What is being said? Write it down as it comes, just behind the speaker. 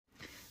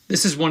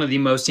This is one of the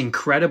most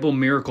incredible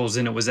miracles,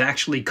 and it was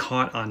actually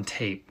caught on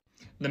tape.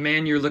 The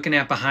man you're looking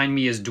at behind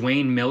me is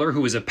Dwayne Miller,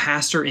 who is a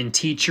pastor and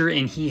teacher,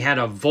 and he had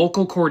a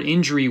vocal cord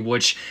injury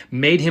which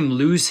made him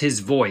lose his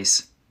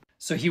voice.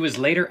 So he was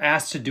later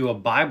asked to do a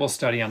Bible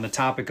study on the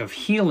topic of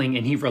healing,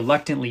 and he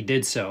reluctantly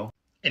did so.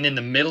 And in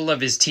the middle of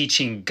his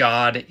teaching,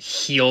 God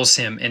heals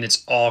him, and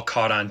it's all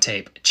caught on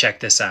tape. Check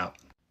this out.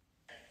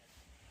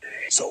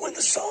 So when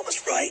the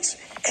psalmist writes,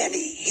 and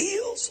he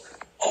heals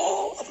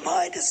all of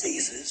my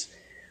diseases,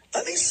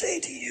 let me say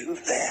to you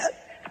that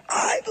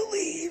I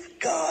believe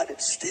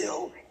God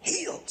still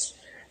heals.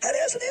 That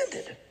hasn't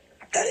ended.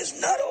 That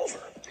is not over.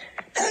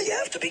 Now you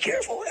have to be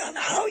careful on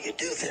how you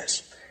do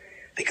this,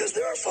 because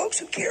there are folks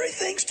who carry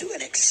things to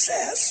an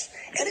excess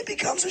and it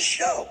becomes a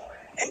show.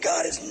 And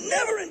God has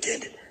never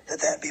intended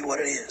that be what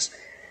it is.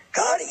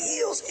 God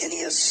heals in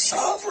his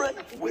sovereign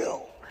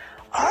will.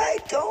 I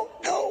don't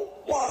know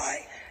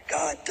why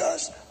God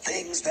does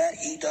things that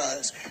he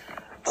does,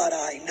 but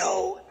I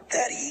know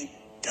that he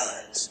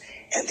does.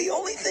 And the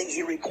only thing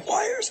he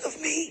requires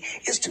of me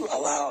is to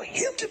allow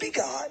him to be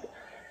God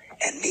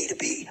and me to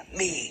be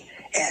me,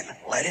 and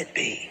let it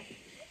be.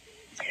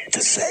 To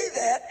say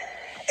that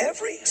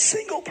every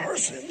single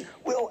person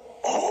will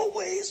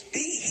always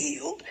be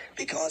healed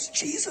because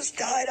Jesus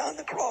died on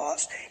the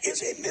cross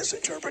is a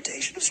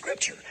misinterpretation of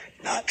Scripture.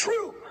 Not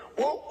true.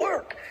 Won't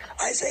work.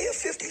 Isaiah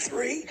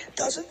 53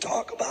 doesn't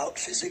talk about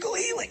physical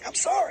healing. I'm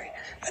sorry.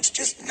 That's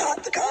just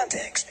not the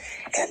context.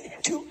 And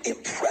to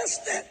impress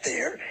that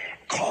there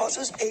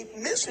causes a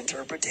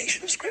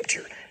misinterpretation of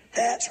Scripture.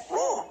 That's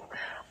wrong.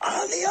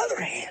 On the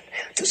other hand,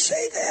 to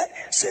say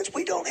that since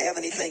we don't have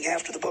anything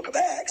after the book of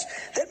Acts,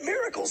 that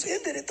miracles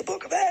ended at the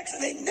book of Acts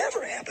and they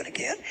never happen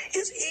again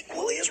is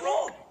equally as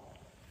wrong.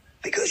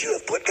 Because you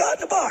have put God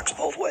in a box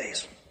both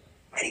ways.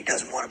 And he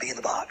doesn't want to be in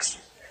the box.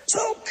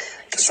 So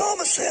the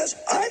psalmist says,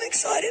 I'm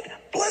excited.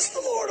 Bless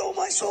the Lord, O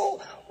my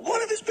soul.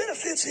 One of his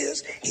benefits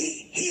is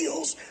he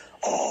heals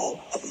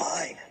all of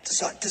my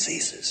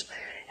diseases.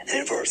 And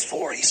then in verse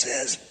 4 he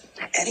says,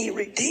 and he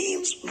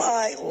redeems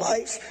my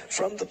life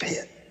from the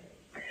pit.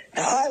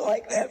 Now I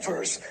like that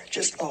verse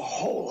just a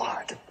whole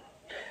lot.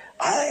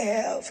 I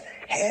have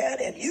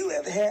had, and you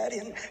have had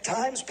in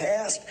times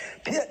past,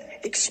 pit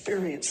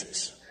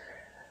experiences.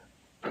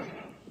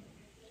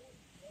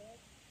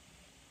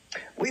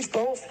 We've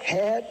all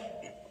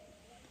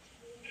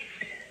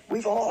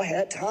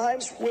had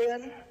times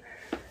when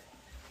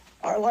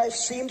our life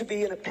seemed to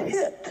be in a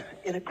pit,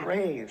 in a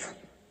grave.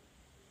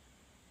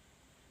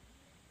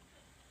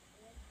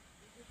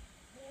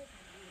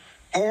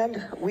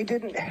 And we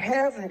didn't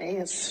have an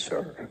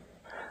answer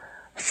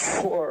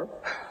for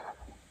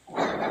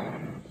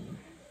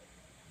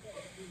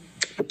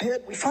the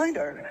pit we find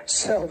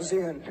ourselves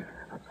in.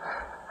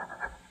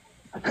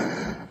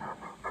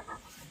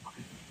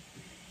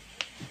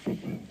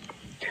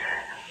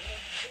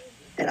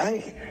 And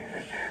I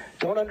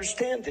don't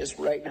understand this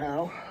right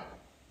now.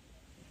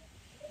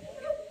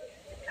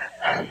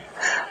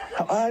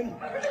 I'm